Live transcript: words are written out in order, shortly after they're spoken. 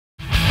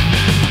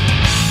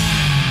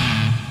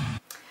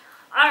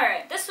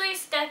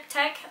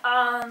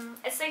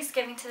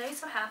Thanksgiving today,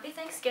 so happy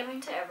Thanksgiving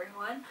to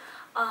everyone.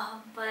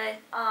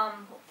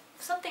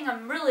 Something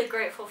I'm really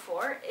grateful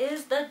for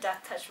is the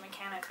Deathtouch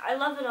mechanic. I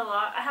love it a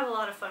lot. I have a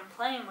lot of fun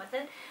playing with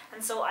it,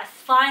 and so I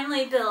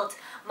finally built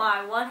my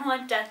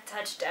 1/1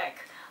 Deathtouch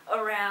deck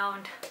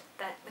around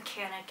that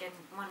mechanic and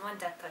 1/1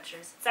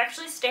 Deathtouchers. It's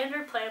actually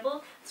standard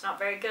playable. It's not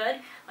very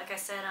good. Like I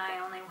said, I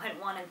only went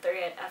 1 and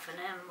 3 at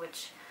F&M,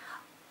 which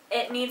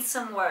it needs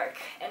some work.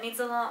 It needs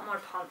a lot more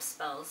pump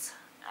spells.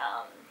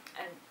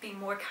 And be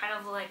more kind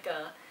of like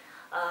a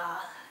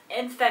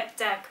infect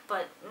deck,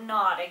 but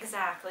not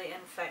exactly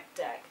infect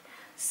deck.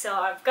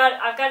 So I've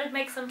got to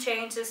make some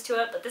changes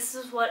to it, but this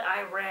is what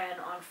I ran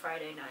on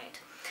Friday night.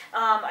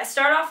 I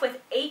start off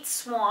with 8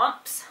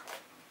 swamps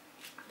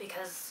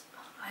because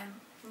I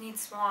need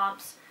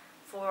swamps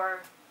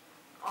for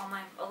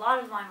a lot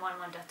of my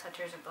 1/1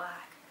 Deathtouchers are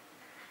black.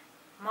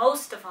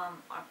 Most of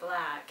them are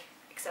black,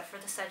 except for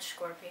the Sedge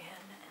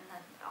Scorpion, and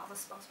then all the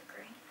spells are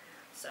green.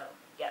 So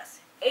yes,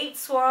 8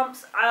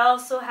 swamps. I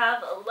also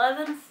have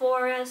 11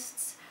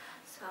 forests,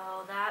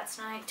 so that's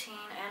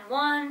 19, and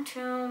 1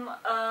 tomb,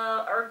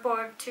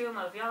 Urgborg Tomb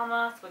of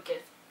Yamath, which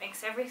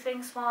makes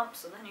everything swamp,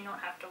 so then you don't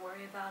have to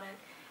worry about it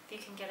if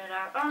you can get it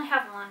out. I only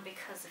have 1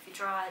 because if you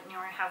draw it and you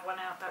only have 1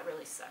 out, that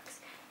really sucks.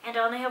 And I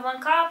only have 1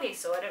 copy,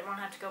 so I didn't want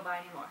to have to go buy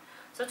any more.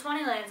 So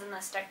 20 lands in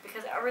this deck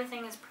because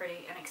everything is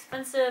pretty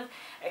inexpensive,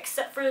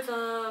 except for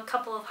the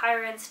couple of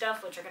higher end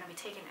stuff which are going to be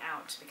taken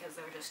out because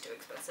they're just too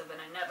expensive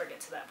and I never get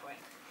to that point.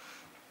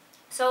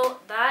 So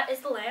that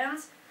is the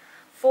lands.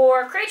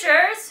 For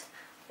creatures,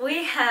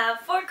 we have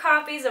 4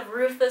 copies of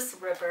Ruthless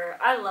Ripper.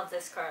 I love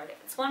this card.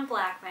 It's 1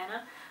 black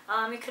mana.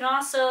 You can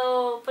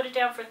also put it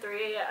down for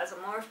 3 as a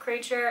morph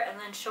creature and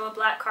then show a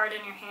black card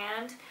in your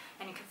hand,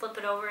 and you can flip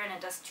it over and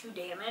it does 2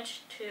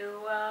 damage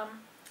to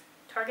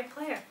target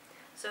player.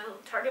 So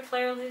target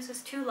player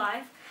loses 2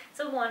 life. It's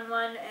a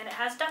 1/1 and it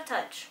has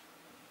Deathtouch.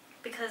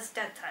 Because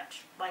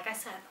Deathtouch, like I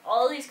said,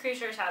 all these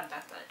creatures have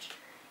Deathtouch.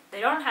 If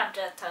they don't have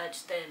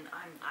Deathtouch, then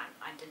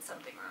I did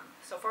something wrong.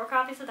 So 4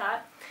 copies of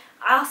that.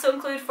 I also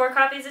include 4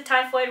 copies of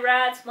Typhoid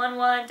Rats,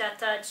 1/1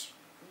 Deathtouch,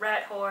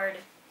 Rat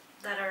Horde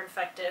that are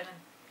infected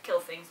and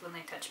kill things when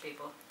they touch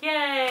people.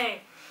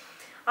 Yay!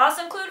 I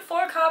also include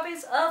 4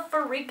 copies of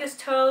Farika's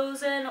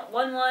Tozen,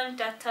 1/1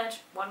 Deathtouch,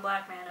 1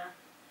 black mana.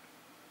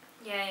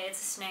 Yay,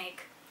 it's a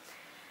snake.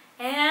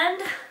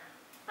 And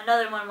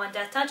another 1/1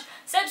 Deathtouch,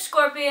 Sedge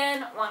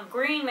Scorpion, 1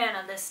 green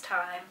mana this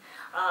time,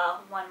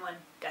 1/1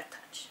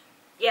 Deathtouch.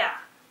 Yeah,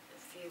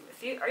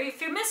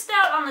 if you missed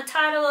out on the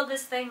title of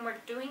this thing, we're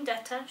doing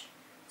Deathtouch.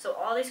 So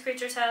all these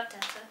creatures have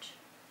Deathtouch.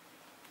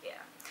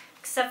 Yeah,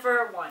 except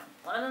for 1.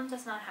 One of them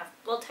does not have.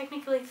 Well,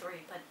 technically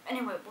 3, but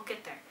anyway, we'll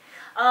get there.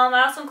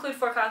 I also include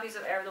 4 copies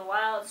of Heir of the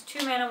Wilds,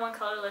 2 mana, 1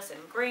 colorless,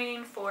 and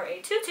green for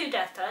a 2/2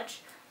 Deathtouch.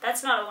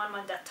 That's not a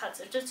 1/1 Deathtouch,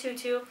 it's just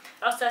 2/2.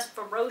 It also has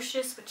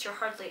Ferocious, which you're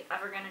hardly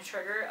ever going to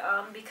trigger,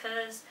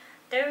 because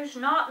there's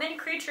not many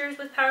creatures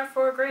with power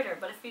 4 or greater.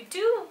 But if you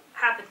do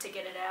happen to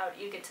get it out,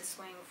 you get to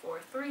swing for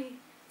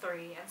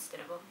 3/3 instead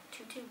of a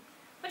 2/2,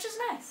 which is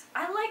nice.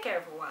 I like Heir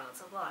of the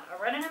Wilds a lot. I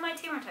run it in my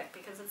Teamer deck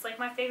because it's like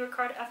my favorite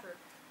card ever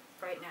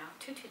right now.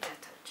 2/2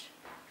 Deathtouch.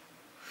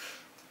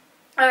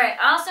 Alright,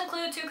 I also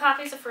include 2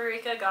 copies of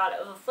Farika, God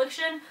of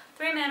Affliction,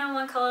 3 mana,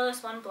 1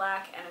 colorless, 1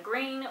 black, and a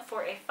green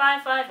for a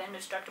 5/5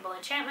 indestructible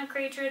enchantment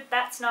creature.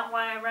 That's not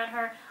why I run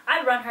her.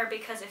 I run her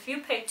because if you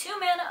pay 2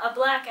 mana, a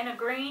black, and a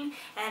green,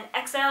 and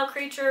exile a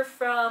creature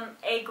from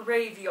a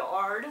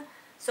graveyard,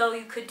 so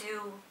you could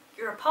do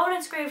your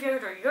opponent's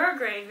graveyard or your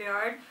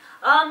graveyard,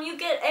 you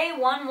get a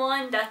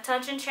 1/1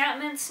 Deathtouch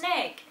enchantment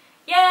snake.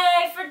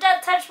 Yay for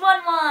Deathtouch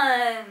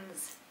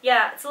 1/1s!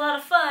 Yeah, it's a lot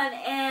of fun,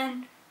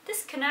 and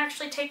this can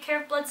actually take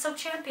care of Bloodsoaked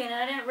Champion,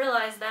 and I didn't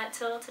realize that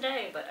till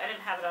today, but I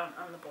didn't have it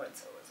on the board,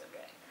 so it was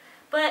okay.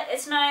 But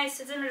it's nice,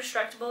 it's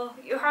indestructible.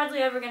 You're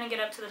hardly ever going to get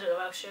up to the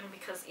devotion,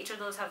 because each of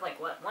those have, like,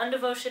 what, 1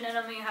 devotion in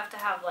them, and you have to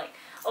have, like,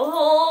 a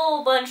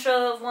whole bunch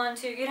of 1,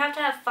 2, you'd have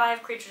to have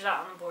 5 creatures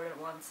out on the board at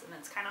once, and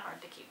it's kind of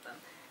hard to keep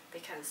them,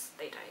 because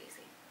they die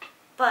easy.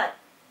 But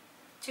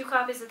 2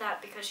 copies of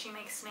that, because she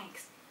makes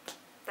snakes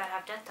that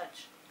have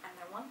Deathtouch, and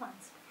they're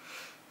 1/1s.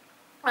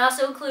 I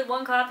also include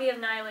 1 copy of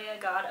Nylea,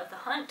 God of the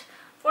Hunt,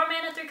 4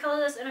 mana, 3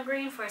 colorless, and a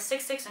green for a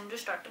 6/6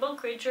 indestructible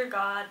creature,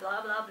 god,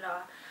 blah blah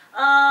blah.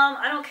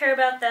 I don't care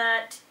about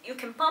that. You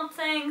can pump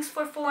things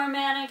for 4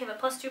 mana, give it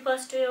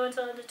 +2/+2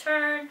 until end of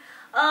turn.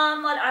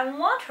 What I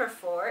want her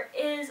for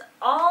is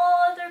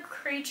all other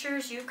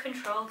creatures you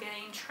control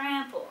getting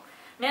trample.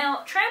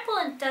 Now, trample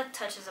in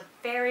Deathtouch is a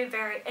very,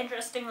 very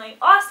interestingly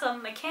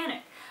awesome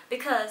mechanic,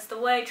 because the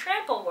way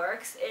trample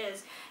works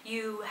is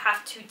you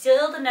have to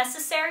deal the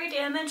necessary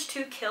damage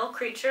to kill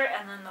creature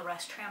and then the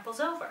rest tramples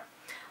over.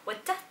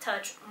 With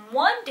Deathtouch,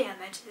 1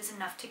 damage is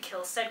enough to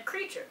kill said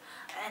creature,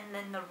 and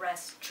then the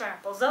rest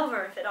tramples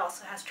over if it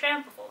also has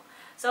trample.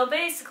 So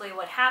basically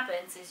what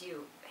happens is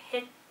you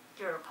hit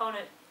your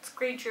opponent's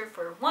creature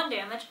for 1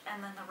 damage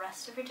and then the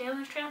rest of your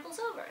damage tramples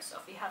over. So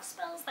if you have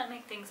spells that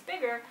make things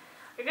bigger,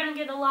 you're going to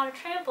get a lot of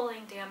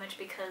trampling damage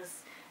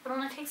because it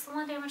only takes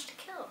 1 damage to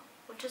kill,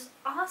 which is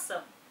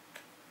awesome.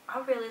 I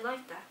really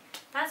like that.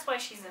 That's why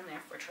she's in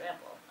there for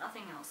trample.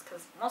 Nothing else,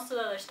 because most of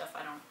the other stuff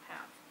I don't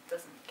have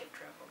doesn't get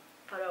trample.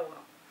 But oh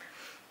well.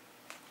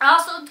 I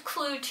also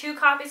include 2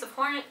 copies of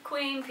Hornet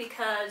Queen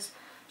because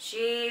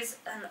she's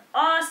an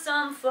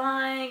awesome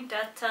flying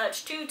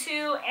Deathtouch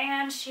 2/2,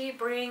 and she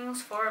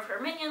brings 4 of her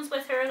minions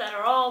with her that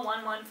are all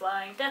 1/1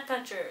 flying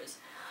Deathtouchers.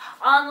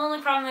 The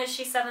only problem is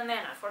she's 7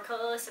 mana, 4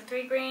 colorless and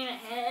 3 green,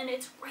 and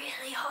it's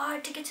really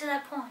hard to get to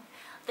that point.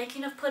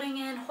 Thinking of putting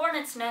in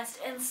Hornet's Nest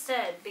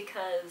instead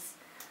because,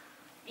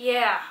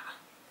 yeah,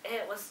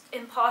 it was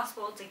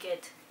impossible to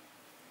get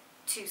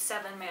to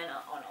 7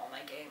 mana on all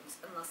my games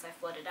unless I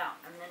flooded out,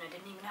 and then I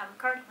didn't even have a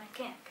card in my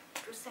camp,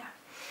 which was sad.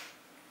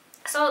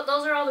 So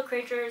those are all the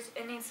creatures.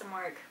 It needs some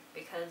work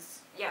because,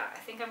 yeah, I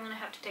think I'm going to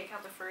have to take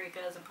out the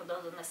Furikas and put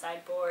those in the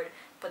sideboard,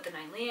 put the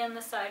Nylea in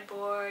the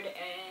sideboard,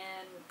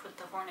 and put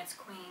the Hornet's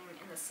Queen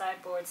in the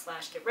sideboard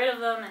 / get rid of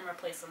them and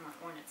replace them with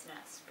Hornet's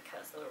Nest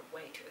because they're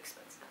way too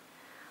expensive.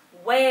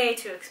 Way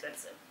too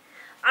expensive.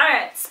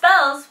 Alright,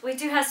 spells. We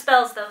do have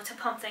spells, though, to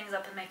pump things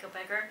up and make it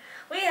bigger.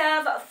 We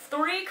have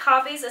 3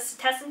 copies of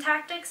Test and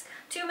Tactics,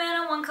 2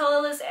 mana, 1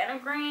 colorless, and a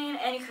green,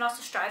 and you can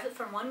also strive it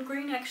for 1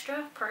 green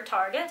extra per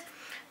target.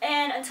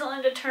 And until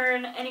end of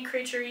turn, any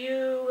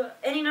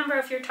number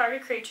of your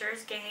target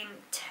creatures get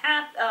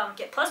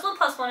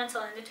 +1/+1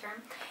 until end of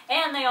turn,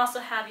 and they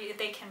also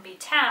they can be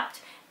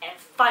tapped and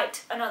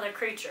fight another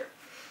creature.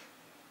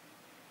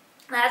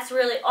 That's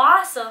really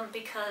awesome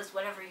because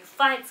whatever you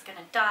fight is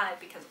gonna die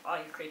because all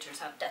your creatures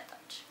have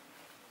Deathtouch.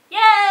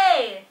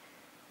 Yay!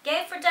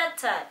 Yay for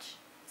Deathtouch.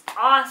 It's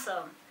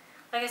awesome.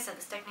 Like I said,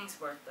 this deck needs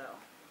work though,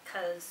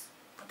 because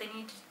what they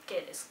need to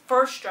get is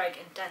First Strike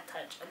and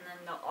Deathtouch, and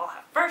then they'll all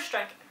have First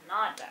Strike and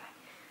not die.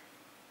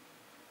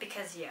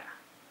 Because yeah,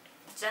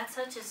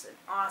 Deathtouch is an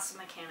awesome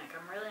mechanic.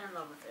 I'm really in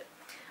love with it.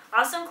 I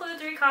also include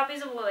 3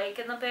 copies of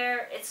Awaken the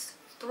Bear. It's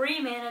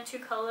 3 mana, 2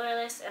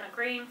 colorless, and a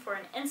green for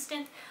an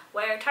instant,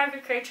 where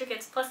target creature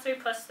gets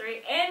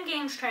 +3/+3 and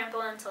gains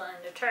trample until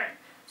end of turn.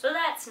 So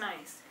that's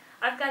nice.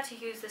 I've got to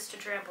use this to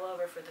trample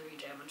over for the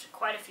regen, which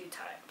quite a few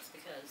times,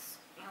 because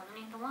you only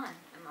need the 1,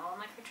 and all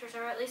my creatures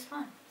are at least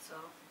 1,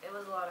 so it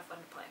was a lot of fun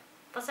to play.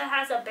 Plus it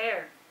has a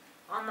bear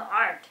on the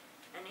art,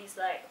 and he's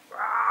like,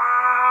 "Rawr!"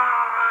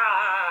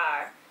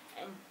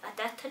 And a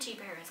Deathtouchy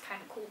bear is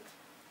kind of cool.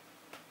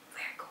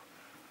 Very cool.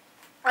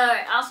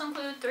 Alright, I also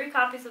include 3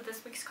 copies of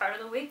this week's card of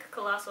the week,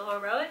 Colossal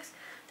Heroics.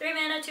 3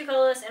 mana, 2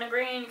 colorless, and a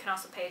green. You can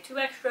also pay 2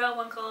 extra,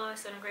 1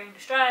 colorless, and a green to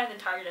strive, and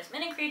target as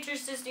many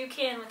creatures as you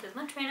can with as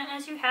much mana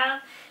as you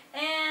have,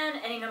 and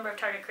any number of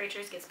target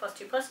creatures gets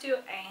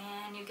 +2/+2,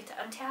 and you get to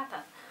untap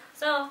them.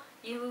 So,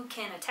 you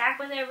can attack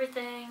with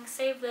everything,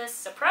 save this,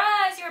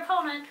 surprise your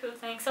opponent who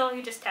thinks, oh,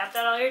 you just tapped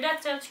out all your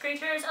Deathtouch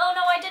creatures. Oh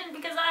no, I didn't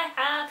because I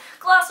have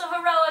Colossal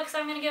Heroics.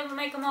 I'm going to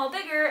make them all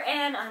bigger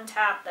and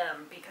untap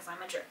them because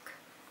I'm a jerk.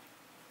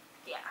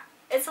 Yeah,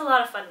 it's a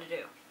lot of fun to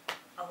do.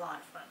 A lot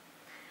of fun.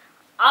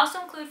 I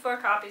also include 4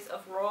 copies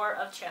of Roar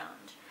of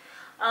Challenge.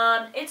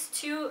 It's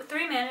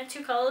 3 mana,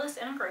 2 colorless,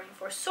 and a green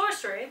for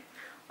sorcery.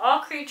 All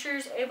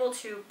creatures able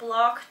to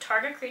block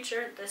target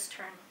creature this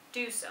turn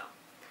do so.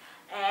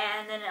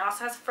 And then it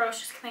also has a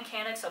ferocious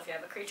mechanic, so if you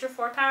have a creature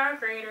 4 power or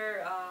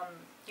greater,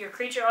 your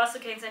creature also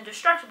gains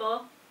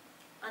indestructible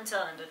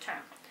until end of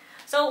turn.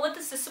 So what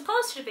this is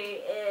supposed to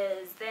be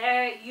is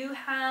there you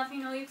have,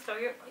 you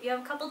have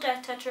a couple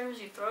Deathtouchers,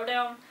 you throw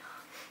down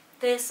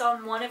this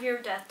on one of your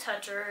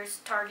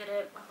Deathtouchers, target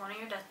it with one of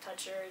your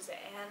Deathtouchers,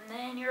 and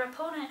then your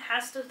opponent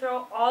has to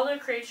throw all their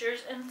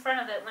creatures in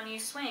front of it when you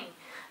swing.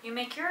 You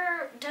make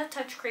your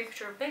Deathtouch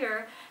creature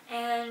bigger,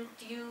 and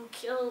you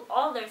kill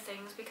all their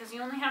things because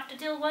you only have to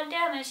deal 1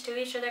 damage to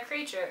each of their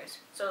creatures.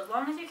 So as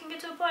long as you can get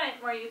to a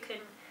point where you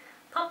can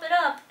pump it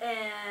up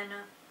and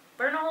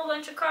burn a whole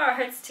bunch of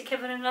cards to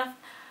give it enough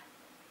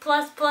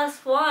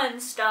 ++1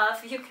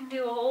 stuff, you can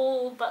do a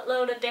whole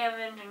buttload of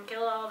damage and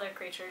kill all their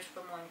creatures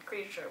from 1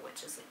 creature,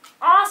 which is an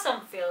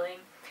awesome feeling,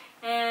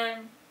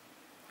 and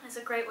it's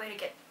a great way to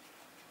get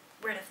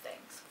rid of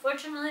things.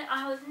 Fortunately,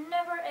 I was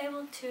never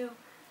able to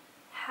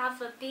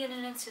have it be in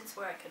an instance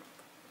where I could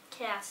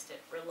cast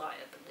it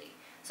reliably.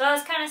 So I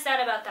was kind of sad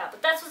about that,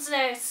 but that's what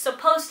they're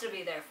supposed to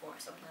be there for,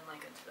 something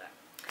like that.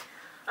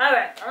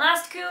 Alright, the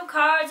last 2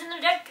 cards in the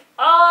deck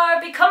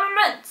are Become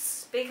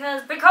Immense,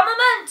 because Become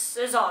Immense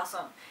is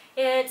awesome.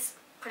 It's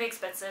pretty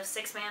expensive,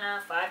 6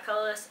 mana, 5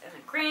 colorless, and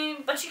a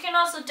green, but you can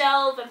also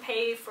delve and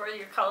pay for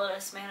your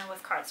colorless mana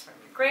with cards from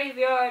your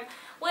graveyard,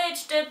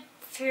 which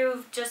if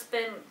you've just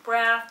been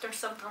Wrath or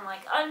something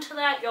like unto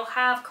that, you'll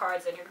have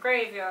cards in your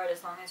graveyard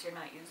as long as you're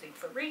not using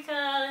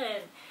Furica,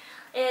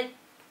 and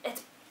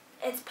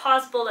it's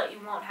possible that you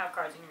won't have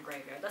cards in your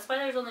graveyard. That's why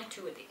there's only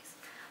 2 of these.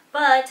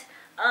 But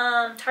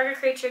target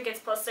creature gets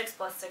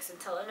 +6/+6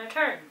 until end of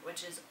turn,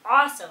 which is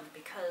awesome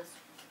because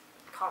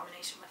in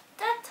combination with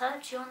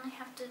Deathtouch, you only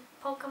have to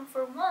poke them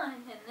for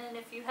 1, and then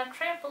if you have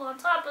trample on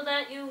top of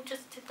that, you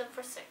just hit them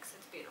for 6.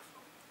 It's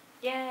beautiful.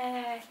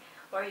 Yay!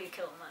 Or you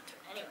kill them on turn.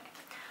 Anyway,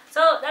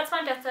 so that's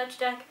my Deathtouch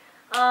deck.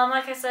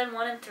 Like I said,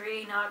 1 and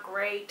 3, not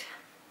great.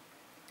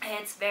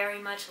 It's very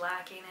much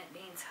lacking. It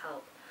needs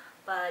help.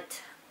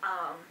 but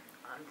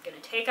I'm going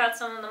to take out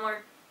some of the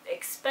more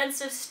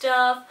expensive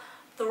stuff,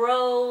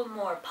 throw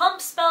more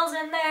pump spells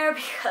in there,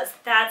 because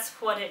that's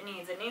what it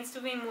needs. It needs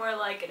to be more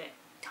like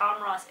a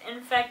Tom Ross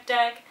Infect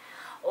deck,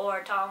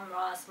 or Tom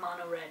Ross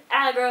Mono Red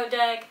Aggro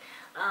deck.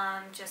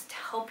 Just to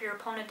help your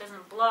opponent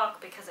doesn't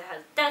block because it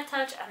has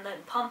Deathtouch, and then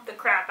pump the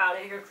crap out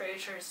of your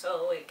creatures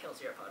so it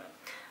kills your opponent.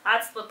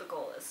 That's what the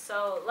goal is.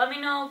 So let me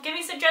know. Give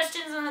me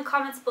suggestions in the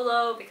comments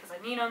below because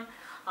I need them.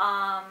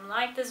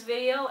 Like this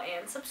video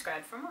and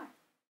subscribe for more.